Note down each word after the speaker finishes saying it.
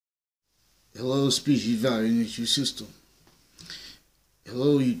Hello, species value nature system.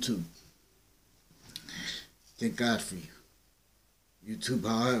 Hello, YouTube. Thank God for you. YouTube,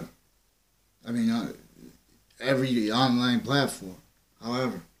 however, every online platform,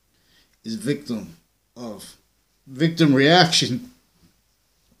 however, is victim reaction,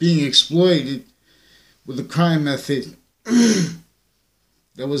 being exploited with a crime method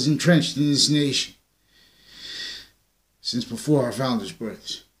that was entrenched in this nation since before our founders'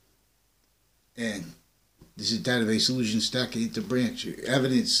 births. And this is database solution stacking into branch,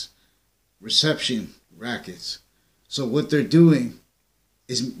 evidence, reception, rackets. So what they're doing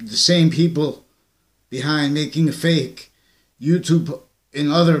is the same people behind making a fake YouTube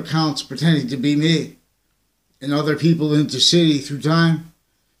and other accounts pretending to be me and other people in the city through time.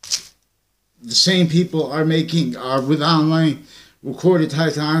 The same people are with online recorded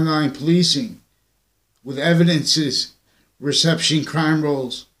tied to online policing with evidences, reception, crime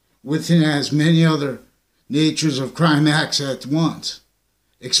rolls, within as many other natures of crime acts at once,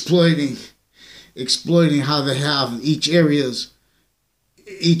 exploiting how they have each area's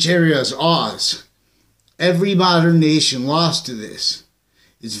odds. Every modern nation lost to this.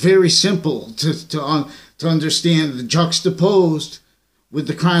 It's very simple to understand the juxtaposed with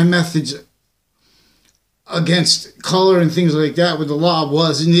the crime methods against color and things like that, where the law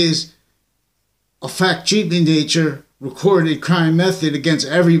was and is a fact treatment nature recorded crime method against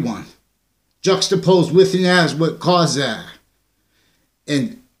everyone, juxtaposed with and as what caused that.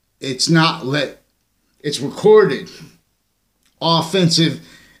 And it's recorded offensive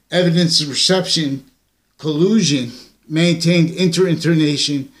evidence reception, collusion, maintained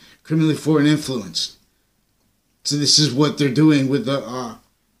inter-nation, criminally foreign influence. So this is what they're doing with the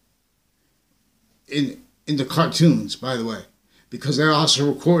in the cartoons, by the way, because they're also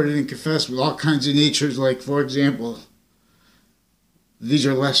recorded and confessed with all kinds of natures, like, for example, these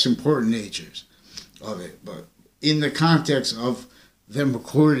are less important natures of it, but in the context of them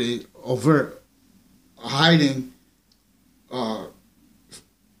recorded over hiding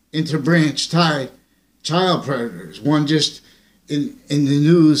interbranch tied child predators. One just in the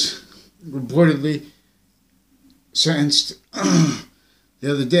news reportedly sentenced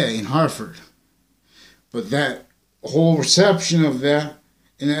the other day in Hartford. But that whole reception of that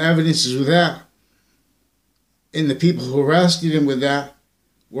and the evidences with that and the people who arrested him with that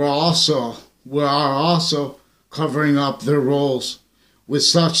are also covering up their roles with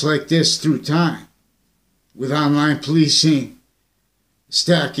such like this through time, with online policing,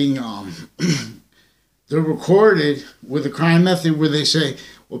 stacking. They're recorded with a crime method where they say,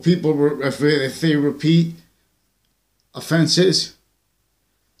 well, people, if they repeat offenses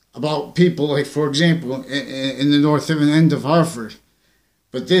about people, like, for example, in the north end of Hartford,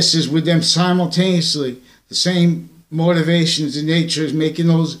 but this is with them simultaneously, the same motivations and natures, making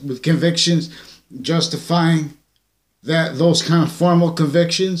those with convictions, justifying those kind of formal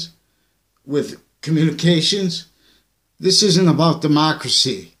convictions with communications. This isn't about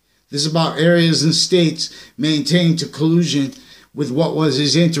democracy. This is about areas and states maintained to collusion with what was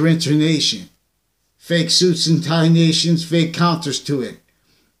his inter-nation. Fake suits and tie nations, fake counters to it.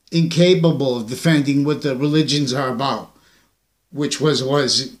 Incapable of defending what the religions are about, which was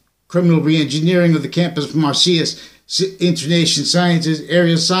criminal re-engineering of the campus of Marcia's internation sciences,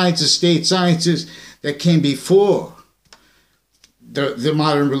 area sciences, state sciences that came before the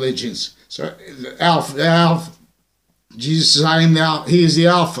modern religions. So the Alpha, Jesus says, I am the Alpha. He is the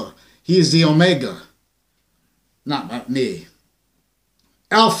Alpha. He is the Omega. Not me.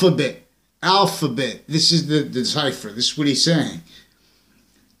 Alphabet. This is the cipher. This is what he's saying.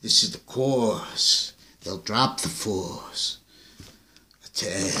 This is the course. They'll drop the force.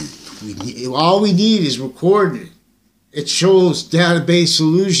 All we need is recorded. It shows database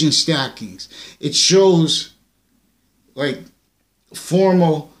solution stackings. It shows like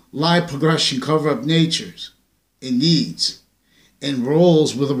formal lie progression cover-up natures and needs and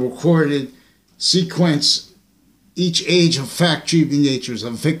roles with a recorded sequence each age of fact treatment natures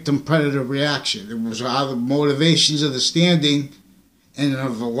of victim-predator reaction. It was how the motivations of the standing and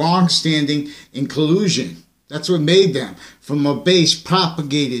of the long-standing in collusion. That's what made them from a base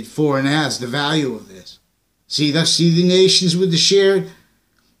propagated for and as the value of this. See the nations with the shared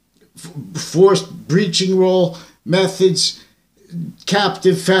forced breaching role methods,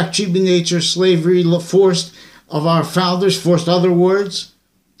 captive fact treatment nature, slavery, forced of our founders, forced other words,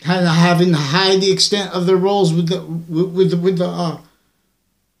 kind of having to hide the extent of their roles with the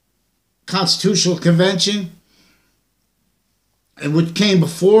Constitutional Convention, and what came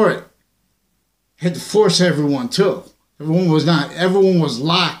before it had to force everyone too. Everyone was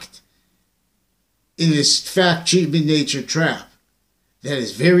locked in this fact treatment nature trap. that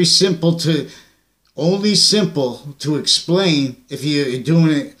is very simple to, only simple to explain if you're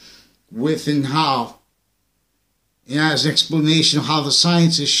doing it with and how, as an explanation of how the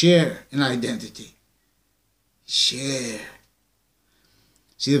sciences share an identity. Share.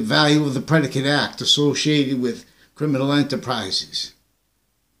 See the value of the predicate act associated with criminal enterprises,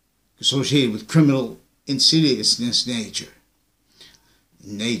 associated with criminal insidiousness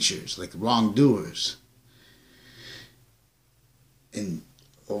natures like wrongdoers, and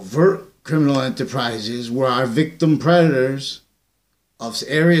overt criminal enterprises where our victim predators of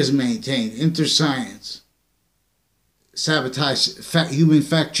areas maintained, interscience, sabotage, human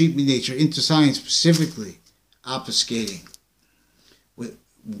fact treatment nature, interscience specifically, obfuscating.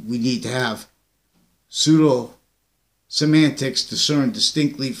 We need to have pseudo-semantics discerned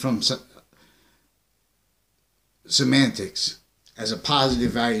distinctly from semantics as a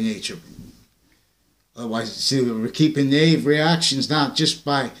positive value nature. Otherwise, see, we're keeping knave reactions not just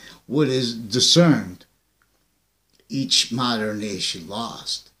by what is discerned. Each modern nation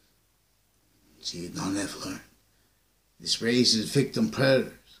lost. See, none have learned. This raises victim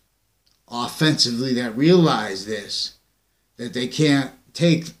predators offensively that realize this, that they can't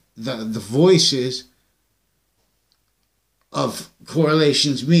take the voices of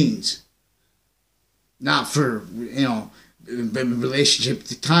correlations means, not for, in relationship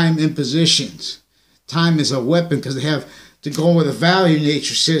to time impositions. Time is a weapon because they have to go with a value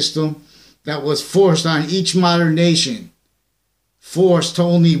nature system that was forced on each modern nation, forced to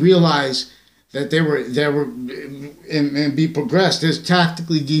only realize that they were and be progressed as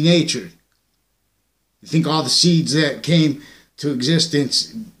tactically denatured. You think all the seeds that came to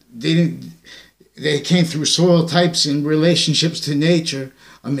existence, they came through soil types and relationships to nature.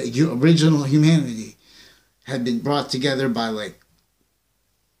 Original humanity had been brought together by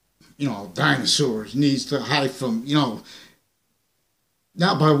dinosaurs, needs to hide from,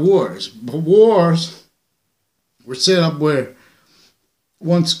 not by wars, but wars were set up where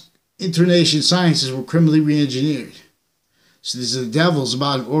once internation sciences were criminally re-engineered. So this is the devil's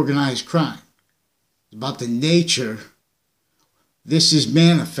about organized crime. It's about the nature. This is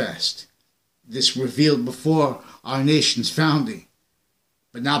manifest. This revealed before our nation's founding,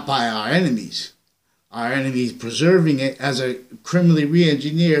 but not by our enemies. Our enemies preserving it as a criminally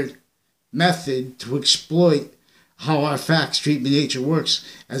re-engineered method to exploit how our facts treatment nature works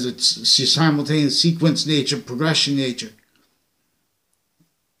as a simultaneous sequence nature, progression nature.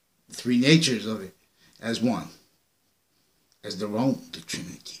 Three natures of it as one, as their own, the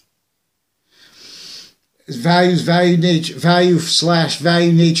Trinity. As value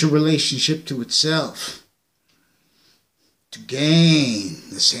nature relationship to itself. To gain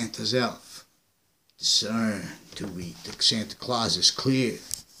the Santa's elf. Discern to read the Santa Claus is clear.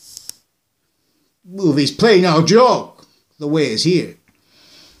 Movies play no joke. The way is here.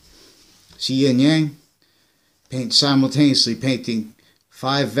 See yin yang? Paint simultaneously painting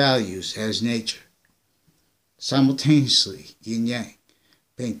 5 values as nature. Simultaneously, yin yang,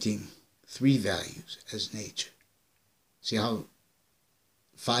 painting 3 values as nature. See how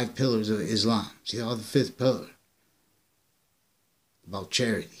 5 pillars of Islam. See how the 5th pillar about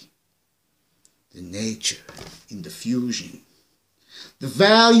charity, the nature in the fusion, the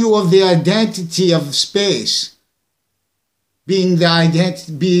value of the identity of space, being the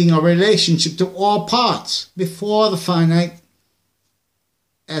identity, being a relationship to all parts before the finite,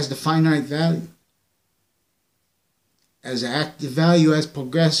 as the finite value, as active value, as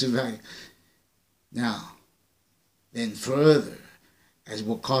progressive value. Now, then further, as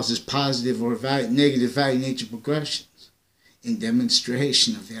what causes positive or negative value nature progressions, in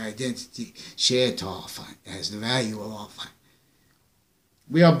demonstration of the identity shared to all finite, as the value of all finite.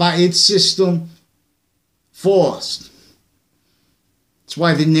 We are by its system forced. That's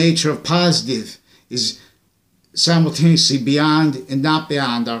why the nature of positive is simultaneously beyond and not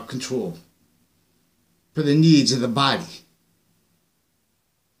beyond our control for the needs of the body.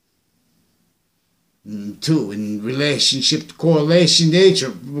 And 2, in relationship to correlation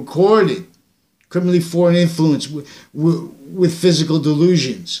nature, recorded, criminally foreign influence with physical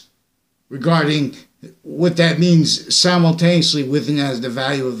delusions regarding what that means simultaneously with and as the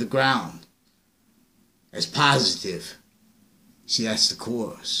value of the ground, as positive. See, that's the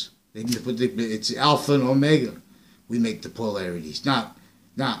course. It's alpha and omega. We make the polarities, not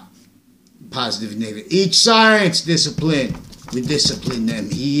positive and negative. Each science discipline, we discipline them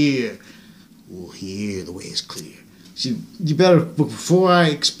here. Oh, here the way is clear. See, you better, before I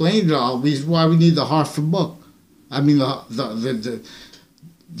explain it all, why we need the Hartford book. I mean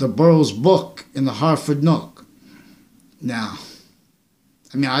the Burroughs book in the Hartford Nook. Now,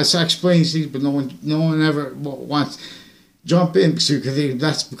 I mean, I explain these things, but no one ever wants. jump in because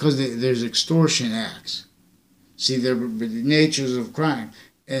that's because there's extortion acts. See, the natures of crime,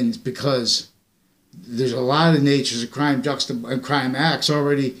 and because there's a lot of natures of crime, crime acts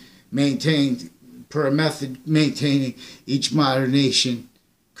already maintained per a method maintaining each modern nation,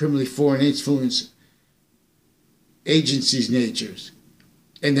 criminally foreign influence agencies' natures,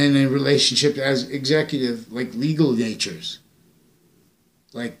 and then in relationship as executive, like legal natures,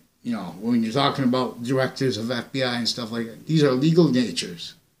 like, you know, when you're talking about directors of FBI and stuff like that, these are legal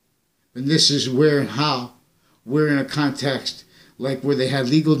natures. And this is where and how we're in a context like where they had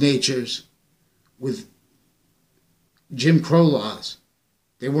legal natures with Jim Crow laws.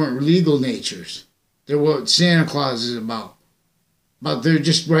 They weren't legal natures. They're what Santa Claus is about. But they're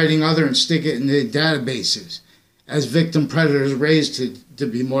just writing other and stick it in the databases as victim predators raised to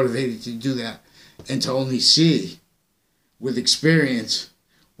be motivated to do that and to only see with experience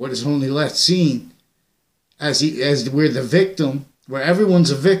what is only left seen as we're the victim, where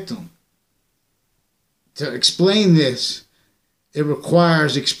everyone's a victim. To explain this, it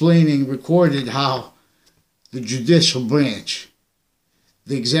requires explaining recorded how the judicial branch,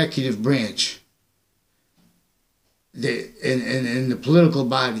 the executive branch, and the political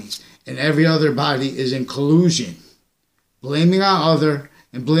bodies and every other body is in collusion, blaming on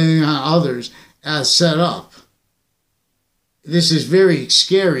others as set up. This is very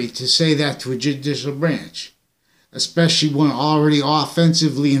scary to say that to a judicial branch, especially when already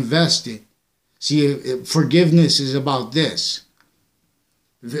offensively invested. See, forgiveness is about this.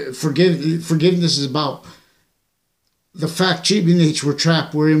 Forgiveness is about the fact-cheating nature we're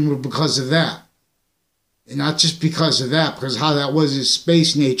trapped we're in because of that. And not just because of that, because how that was is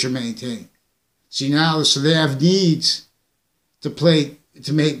space nature maintained. See, now, so they have needs to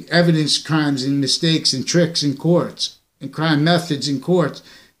make evidence crimes and mistakes and tricks in courts and crime methods in courts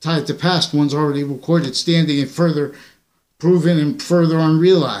tied to past ones already recorded, standing and further proven and further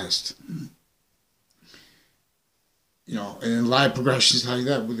unrealized. You know, and then live progressions like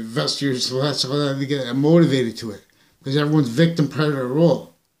that with investigators, so that's how they get motivated to it, because everyone's victim predator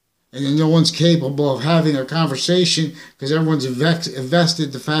role, and then no one's capable of having a conversation because everyone's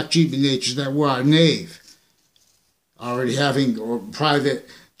invested the fact-cheating natures that were our knave, already having or private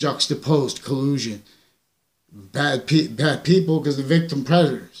juxtaposed collusion, bad people because the victim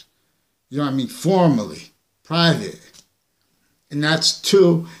predators, you know what I mean, formally, private, and that's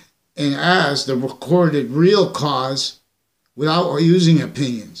to and as the recorded real cause without using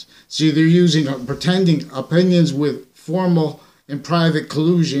opinions. See, they're using pretending opinions with formal and private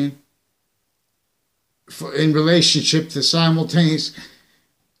collusion in relationship to simultaneous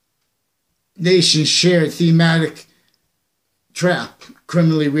nation-shared thematic trap,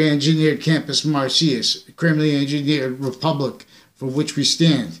 criminally re-engineered campus Marcius, criminally engineered republic for which we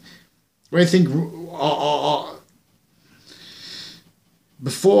stand. I think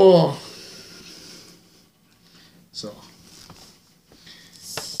before, so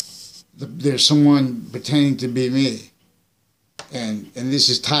there's someone pretending to be me, and this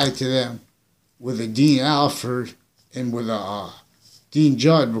is tied to them with a Dean Alford and with a Dean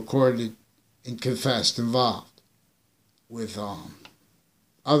Judd recorded and confessed involved with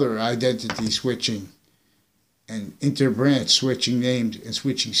other identity switching and interbranch switching names and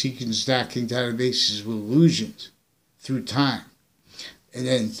switching sequence stacking databases with illusions through time. And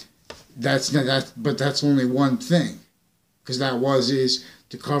then that's only one thing, because that is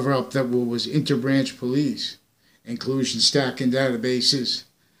to cover up that what was interbranch police, inclusion stacking databases,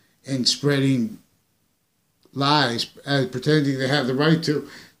 and spreading lies, pretending they have the right to,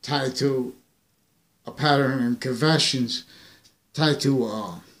 tied to a pattern and confessions, tied to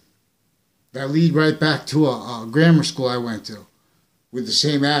that lead right back to a grammar school I went to, with the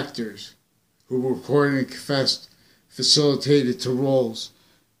same actors who were recorded and confessed, facilitated to roles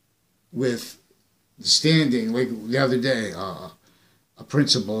with the standing, like the other day, a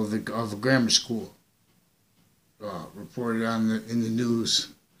principal of a grammar school reported in the news,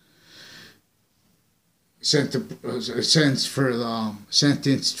 sentenced for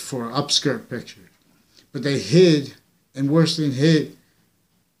upskirt pictures, but they hid, and worse than hid,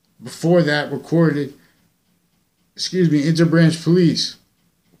 before that recorded, interbranch police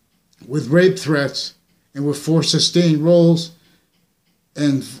with rape threats and with force sustained roles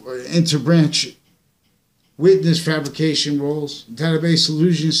and interbranch witness fabrication roles, database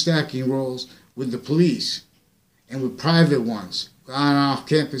solution stacking roles with the police, and with private ones on and off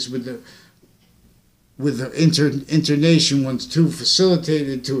campus with the internation ones too,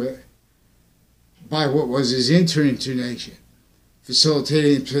 facilitated to it by what was his internation,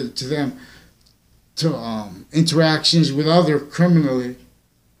 facilitating to them to interactions with other criminally,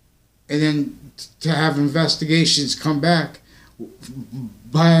 and then to have investigations come back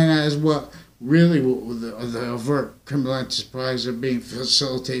by and as what really the overt criminal enterprise are being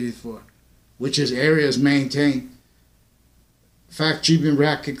facilitated for, which is areas maintained. Fact treatment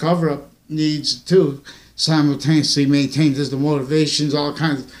racket cover-up needs too simultaneously maintained as the motivations, all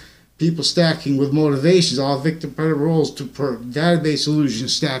kinds of people stacking with motivations, all victim predator roles to per database illusion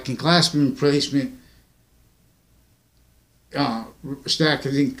stacking, classroom placement,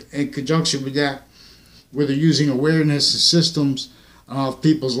 stacking in conjunction with that, where they're using awareness of systems of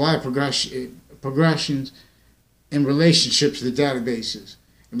people's life progressions in relationship to the databases,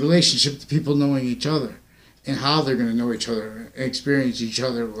 in relationship to people knowing each other, and how they're going to know each other and experience each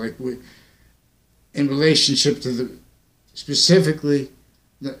other, like in relationship to the specifically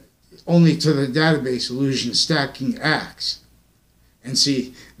only to the database illusion stacking acts. And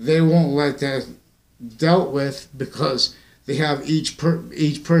see, they won't let that dealt with because they have each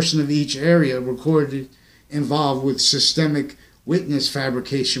person of each area recorded involved with systemic witness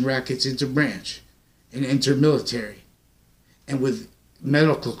fabrication rackets interbranch and intermilitary, and with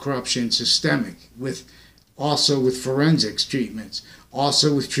medical corruption systemic, with also with forensics treatments,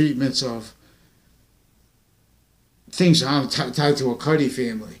 also with treatments of things tied to a Cuddy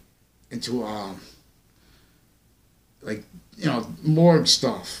family, into like, you know, morgue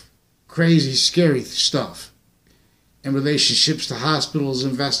stuff, crazy, scary stuff, and relationships to hospitals,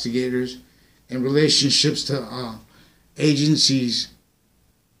 investigators, and relationships to agencies,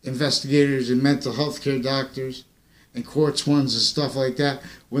 investigators, and mental health care doctors, and courts ones and stuff like that,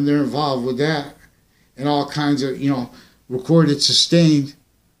 when they're involved with that, and all kinds of, you know, recorded, sustained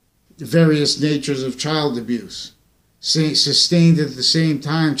various natures of child abuse, sustained at the same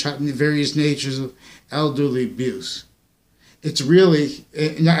time various natures of elderly abuse. It's really,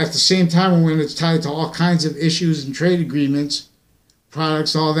 at the same time when it's tied to all kinds of issues and trade agreements,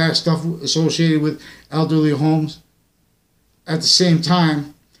 products, all that stuff associated with elderly homes, at the same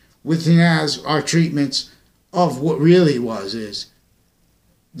time, within as our treatments of what really is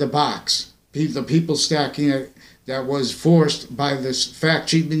the box, the people stacking that was forced by this fact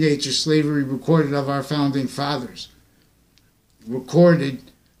treatment nature slavery recorded of our founding fathers. Recorded,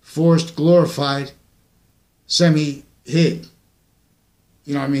 forced, glorified, semi-hid.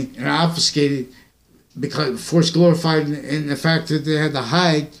 You know what I mean? And obfuscated, because forced, glorified in the fact that they had to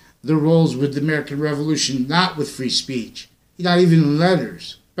hide their roles with the American Revolution, not with free speech. Not even in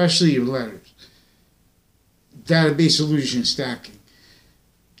letters, especially your letters. Database illusion stacking.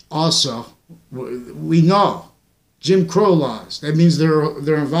 Also, we know Jim Crow laws. That means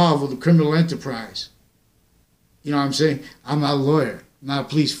they're involved with the criminal enterprise. You know what I'm saying? I'm not a lawyer, not a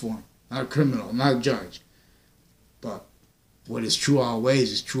police form, not a criminal, not a judge. But what is true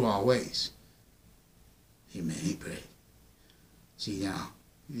always is true always. Amen. Pray. See now,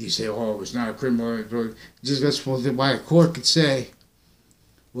 you say, oh, it's not a criminal. Just that's why a court could say,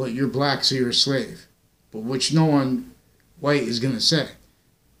 well, you're black, so you're a slave. But which no one white is going to say.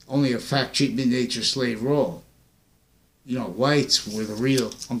 Only a fact treatment nature slave role. You know, whites were the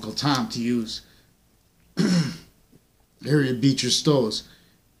real Uncle Tom, to use Harriet Beecher Stowe's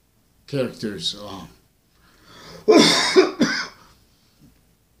characters.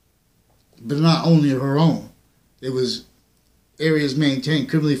 But not only her own. It was areas maintained,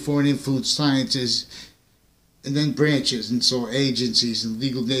 criminally foreign influence sciences, and then branches, and so agencies and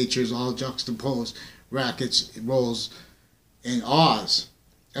legal natures all juxtaposed, rackets, roles, and Oz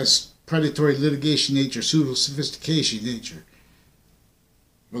as predatory litigation nature, pseudo-sophistication nature,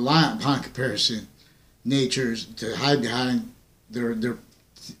 reliant upon comparison natures to hide behind their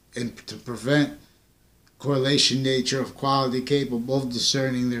and to prevent correlation nature of quality capable of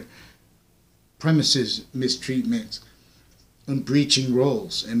discerning their premises mistreatments and breaching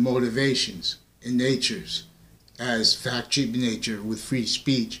roles and motivations and natures as fact treatment nature with free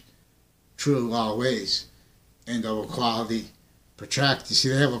speech, true always, and of equality protracted. See,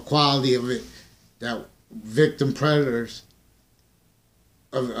 they have a quality of it that victim predators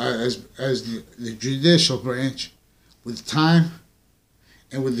as the judicial branch, with time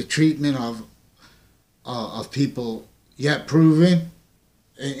and with the treatment of people yet proven,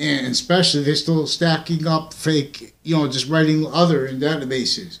 and especially they're still stacking up fake, you know, just writing other in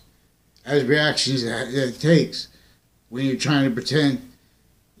databases as reactions that it takes when you're trying to pretend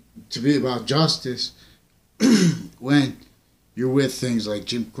to be about justice when you're with things like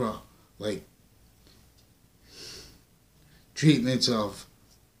Jim Crow, like treatments of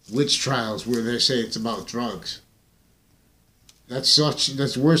witch trials where they say it's about drugs. That's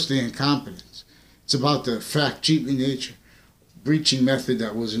worse than incompetence. It's about the fact treatment nature, breaching method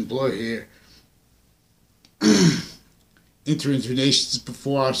that was employed here. enter into nations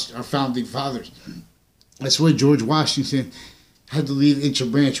before our founding fathers. That's why George Washington had to leave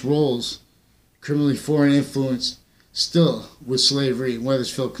inter-branch roles, criminally foreign influence, still with slavery in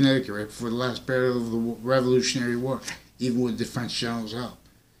Weathersfield, Connecticut, right before the last battle of the Revolutionary War, even with the French general's help,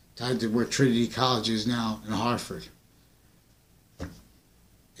 tied to where Trinity College is now in Hartford.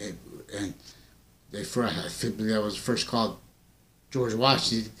 And I think that was first called George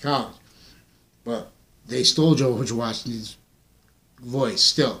Washington College. But they stole George Washington's voice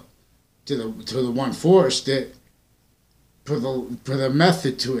still to the one force that put the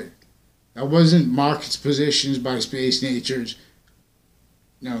method to it. That wasn't markets, positions by space natures.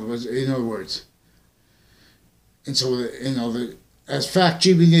 No, it was, in other words. And so, as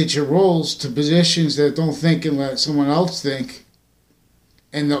fact-keeping nature rolls to positions that don't think and let someone else think,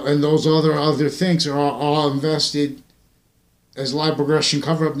 and those other things are all invested as lie, progression,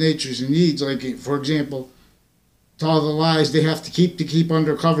 cover-up natures and needs. Like, for example, to all the lies they have to keep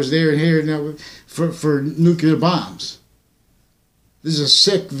undercovers there and here now for nuclear bombs. This is a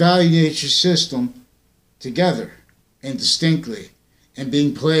sick value nature system together and distinctly and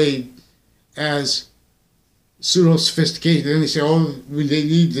being played as pseudo-sophisticated. Then they say, oh, they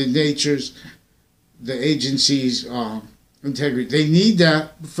need the natures, the agencies' integrity. They need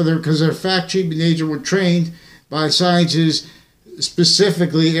that because their fact-keeping nature were trained by sciences,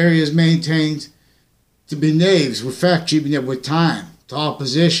 specifically areas maintained to be knaves with fact-keeping, with time, to all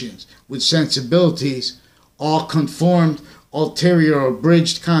positions, with sensibilities, all conformed, ulterior or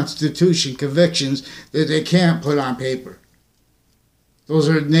abridged constitution convictions that they can't put on paper. Those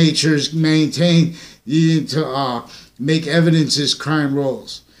are natures maintained needing to make evidences crime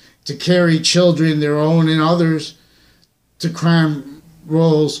rolls, to carry children, their own and others, to crime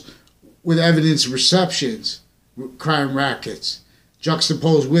rolls with evidence receptions, crime rackets,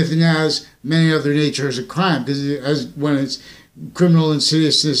 juxtaposed with and as many other natures of crime, because when it's criminal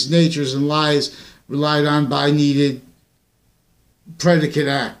insidiousness natures and lies relied on by needed predicate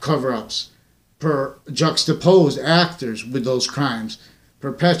act cover-ups, per juxtaposed actors with those crimes,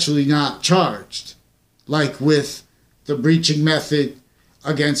 perpetually not charged, like with the breaching method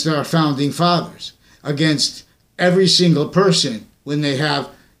against our founding fathers, against every single person when they have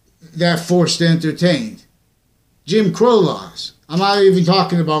that forced entertained. Jim Crow laws. I'm not even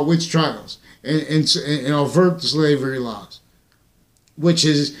talking about witch trials and overt slavery laws, which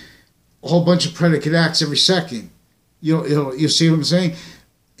is a whole bunch of predicate acts every second. You see what I'm saying?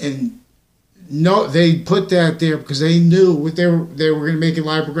 And no, they put that there because they knew what they were going to make it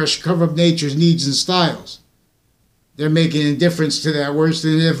lie, progression, cover up nature's needs and styles. They're making a difference to that, worse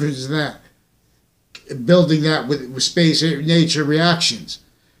than a difference to that. Building that with space, nature reactions.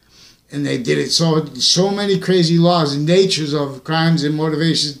 And they did it so many crazy laws and natures of crimes and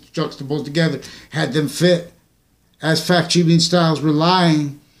motivations juxtaposed together had them fit as fact-keeping styles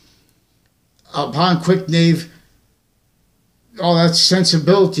relying upon quick knave, all that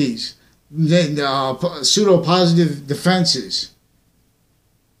sensibilities, pseudo-positive defenses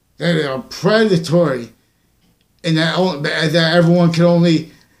that are predatory and that everyone can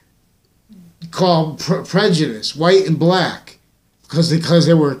only call prejudice, white and black, because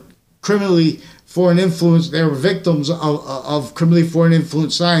they were criminally foreign influence. They were victims of criminally foreign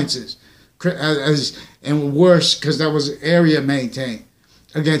influence sciences, and worse because that was area maintained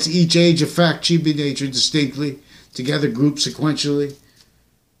against each age of fact-keeping nature distinctly, together grouped sequentially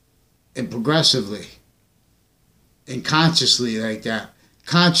and progressively and consciously like that.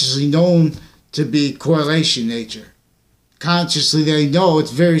 Consciously known to be correlation nature. Consciously they know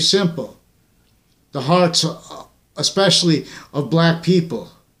it's very simple. The hearts, especially of black people,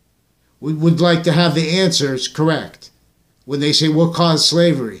 would like to have the answers correct when they say what caused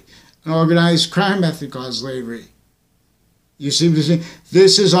slavery. An organized crime method caused slavery. You see what I'm saying?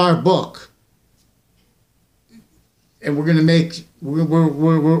 This is our book. And we're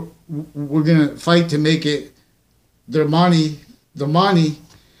gonna fight to make it the money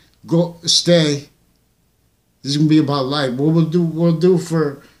stay. This is gonna be about life. What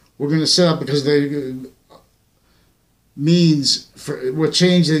we're gonna set up, because they we'll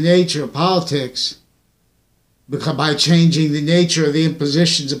change the nature of politics by changing the nature of the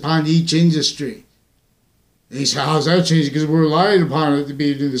impositions upon each industry. And he said, how's that changing? Because we're relying upon it to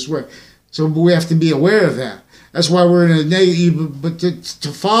be in this way. So we have to be aware of that. That's why we're in a negative, but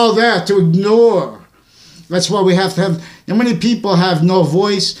to follow that, to ignore. That's why we have to have, how many people have no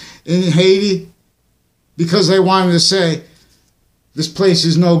voice in Haiti because they wanted to say, this place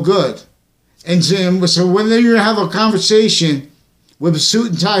is no good. And so when you're going to have a conversation with suit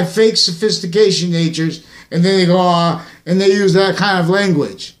and tie, fake sophistication natures, and then they go, and they use that kind of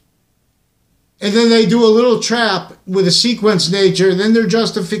language. And then they do a little trap with a sequence nature. Then they're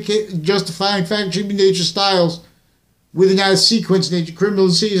justifying fact-cheaping nature styles with an sequence nature, criminal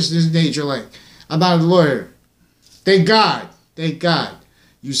seriousness nature. Like, I'm not a lawyer. Thank God. Thank God.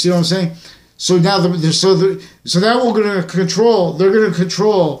 You see what I'm saying? So now, so that we're going to control. They're going to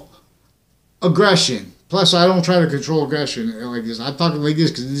control aggression. Plus, I don't try to control aggression like this. I'm talking like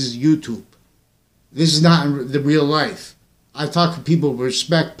this because this is YouTube. This is not the real life. I talk to people with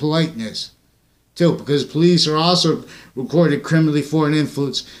respect, politeness, too, because police are also recorded criminally foreign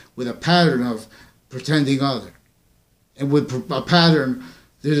influence with a pattern of pretending other, and with a pattern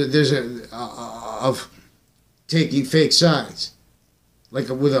there's of taking fake sides, like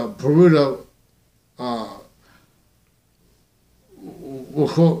with a Peruta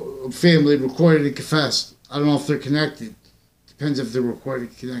family recorded and confessed. I don't know if they're connected. Depends if they're recorded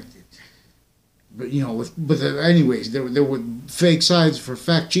and connected. But anyways, there were fake sides for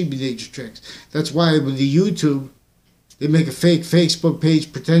fact-cheaping nature tricks. That's why with the YouTube, they make a fake Facebook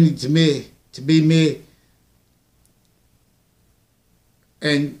page pretending to be me,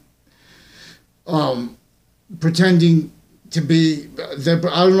 and pretending to be. I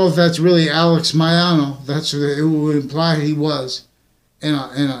don't know if that's really Alex Mayano. That's who implied he was,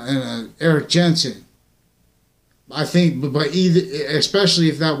 and Eric Jensen. I think, but either, especially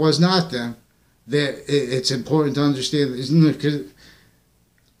if that was not them. That it's important to understand, isn't it? Because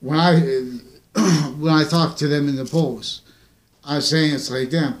when I talk to them in the post, I was saying it's like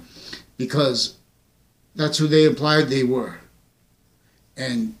them, because that's who they implied they were,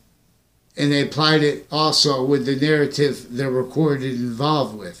 and they applied it also with the narrative they're recorded and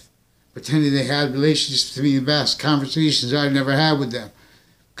involved with, pretending they had relationships to me in vast conversations I never had with them,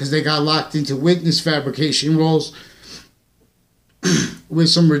 because they got locked into witness fabrication roles with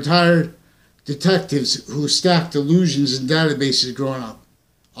some retired detectives who stacked illusions and databases growing up.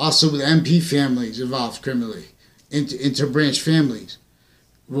 Also with MP families involved criminally, inter-branch families.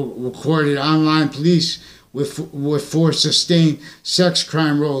 Recorded online police with four sustained sex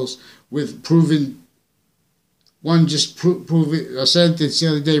crime roles with proven, one just proved a sentence the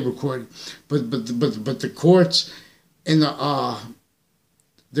other day recorded. But the courts and the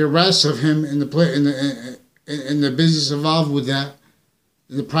arrest of him in the business involved with that,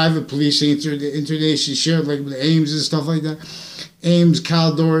 the private police, international shared, like with Ames and stuff like that. Ames,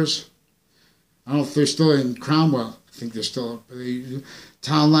 Caldors. I don't know if they're still in Cromwell. I think they're still up.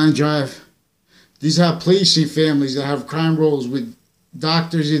 Town Line Drive. These have policing families that have crime roles with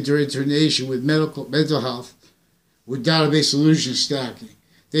doctors internation, with mental health, with database solution stacking.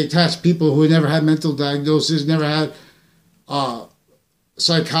 They attach people who never had mental diagnosis, never had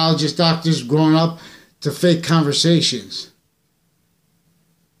psychologists, doctors growing up, to fake conversations.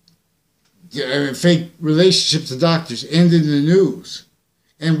 Fake relationships to doctors and in the news,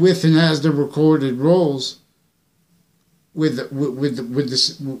 and with and as the recorded roles with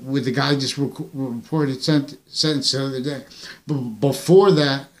the guy just reported sentence the other day. But before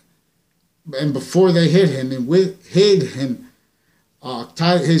that, and before they hit him and hid him,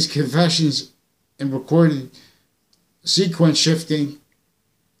 tied his confessions and recorded sequence shifting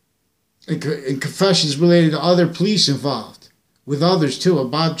and confessions related to other police involved. With others too.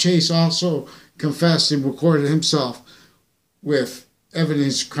 Bob Chase also confessed and recorded himself with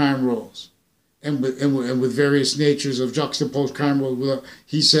evidence crime roles, and with various natures of juxtaposed crime roles.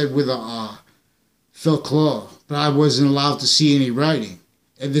 He said with a Phil Claw, but I wasn't allowed to see any writing.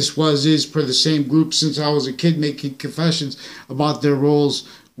 And this is per the same group since I was a kid, making confessions about their roles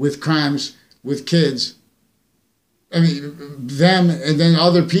with crimes with kids. I mean, them and then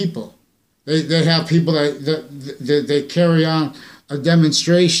other people. They have people that they carry on a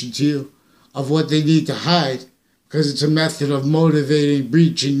demonstration to you of what they need to hide, because it's a method of motivating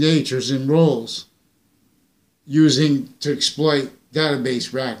breaching natures and roles using to exploit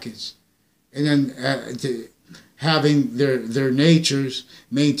database rackets, and then having their natures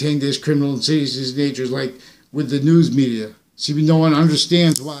maintained as criminal and serious natures, like with the news media. See, no one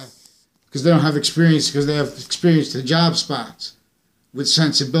understands why, because they don't have experience, because they have experienced the job spots with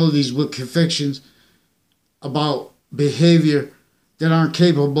sensibilities, with convictions about behavior that aren't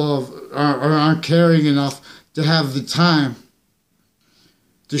capable of or aren't caring enough to have the time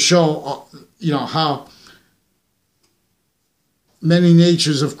to show, how many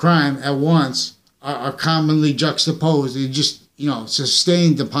natures of crime at once are commonly juxtaposed and just,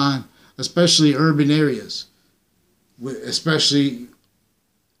 sustained upon, especially urban areas, especially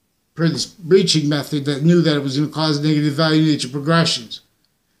per this breaching method that knew that it was going to cause negative value nature progressions,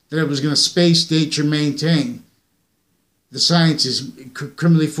 that it was going to space nature maintain the sciences,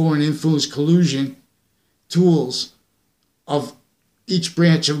 criminally foreign influence collusion tools of each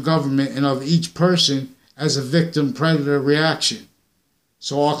branch of government and of each person as a victim-predator reaction.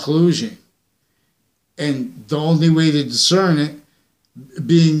 So all collusion. And the only way to discern it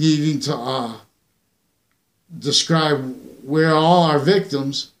being needing to describe where all are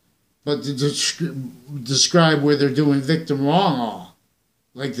victims, but to describe where they're doing victim wrong all.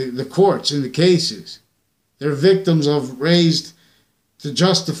 Like the courts in the cases. They're victims of raised to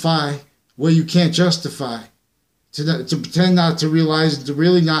justify where you can't justify. To pretend not to realize, to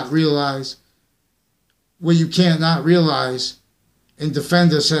really not realize where you can't not realize, and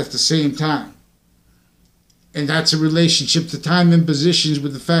defend us at the same time. And that's a relationship to time impositions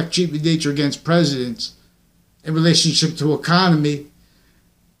with the fact-cheating nature against presidents, in relationship to economy,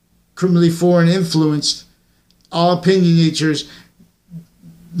 criminally foreign influenced, all opinionators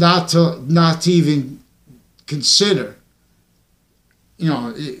not to even consider,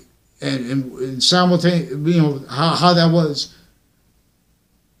 and simultaneously, how that was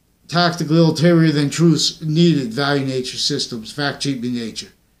tactically ulterior than truths needed value nature systems, fact-cheating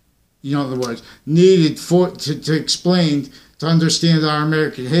nature. In other words, needed to explain, to understand our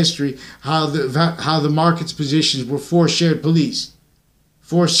American history, how the market's positions were force-shared police,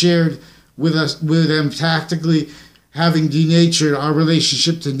 force-shared with them tactically having denatured our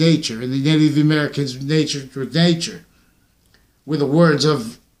relationship to nature and the Native Americans' nature with nature, where the words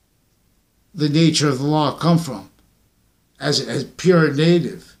of the nature of the law come from, as pure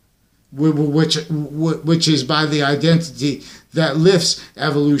native, which is by the identity that lifts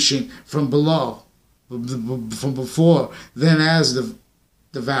evolution from below, from before, then as the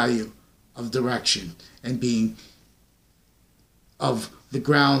value of direction and being of the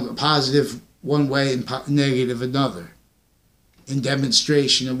ground positive one way and negative another, in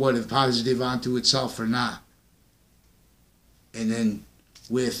demonstration of what is positive onto itself or not, and then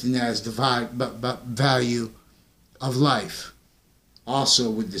with and as the value of life, also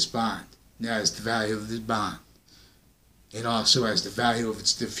with this bond, and as the value of this bond, and also as the value of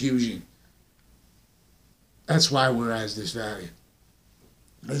its diffusion. That's why we're as this value,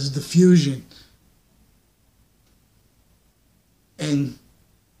 as diffusion, and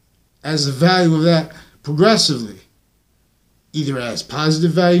as the value of that progressively, either as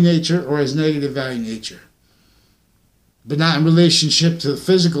positive value nature or as negative value nature, but not in relationship to the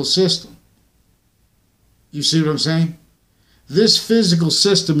physical system. You see what I'm saying? This physical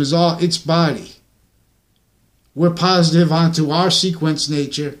system is all its body. We're positive onto our sequence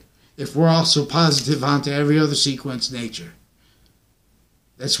nature if we're also positive onto every other sequence nature.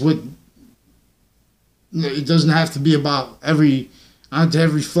 That's what, it doesn't have to be about onto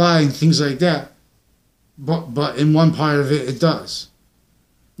every fly and things like that, but in one part of it, it does.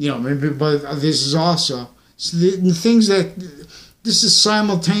 Maybe, but this is also, so the things that, this is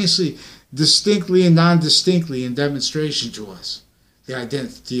simultaneously, distinctly and non-distinctly in demonstration to us, the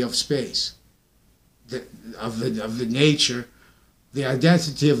identity of space, of the nature, the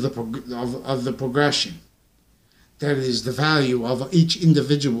identity of the progression. That is the value of each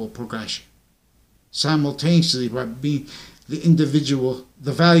individual progression. Simultaneously, by being the individual,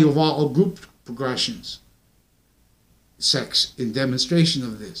 the value of all group progressions. Sex, in demonstration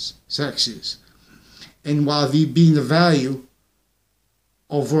of this, sex is. And while being the value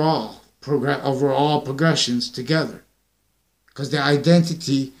overall progressions together. Because the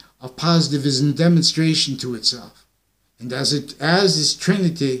identity of positive is in demonstration to itself. And as is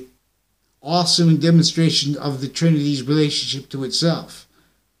Trinity, also in demonstration of the Trinity's relationship to itself.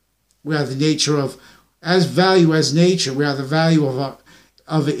 We are the nature of, as value as nature, we are the value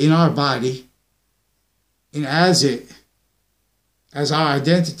of it in our body, and as our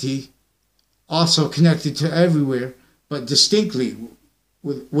identity, also connected to everywhere, but distinctly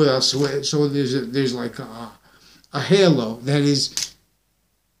with us. So there's like a halo that is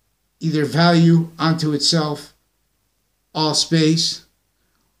either value unto itself, all space,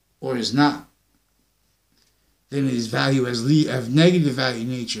 or is not. Then it is value as negative value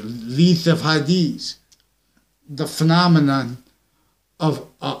nature, leth of Hades, the phenomenon of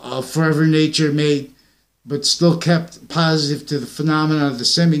forever nature made, but still kept positive to the phenomenon of the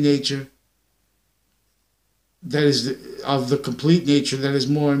semi-nature, that is of the complete nature that is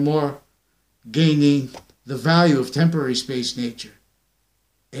more and more gaining the value of temporary space nature,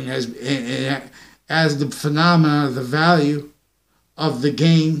 and as the phenomenon of the value of the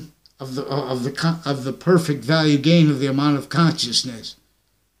gain of the perfect value gain of the amount of consciousness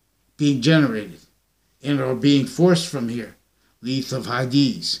being generated and or being forced from here, leth of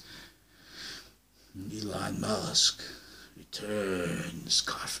Hades. Elon Musk returns,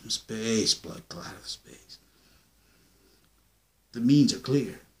 car from space, blood clot of space. The means are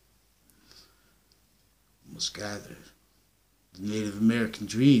clear. Must gather Native American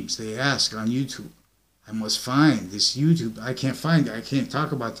dreams. They ask on YouTube. I must find this YouTube. I can't find it. I can't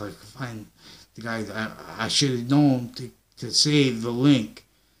talk about it. I can find the guy. I should have known to save the link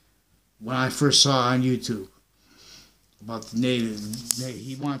when I first saw on YouTube about the native.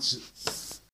 He wants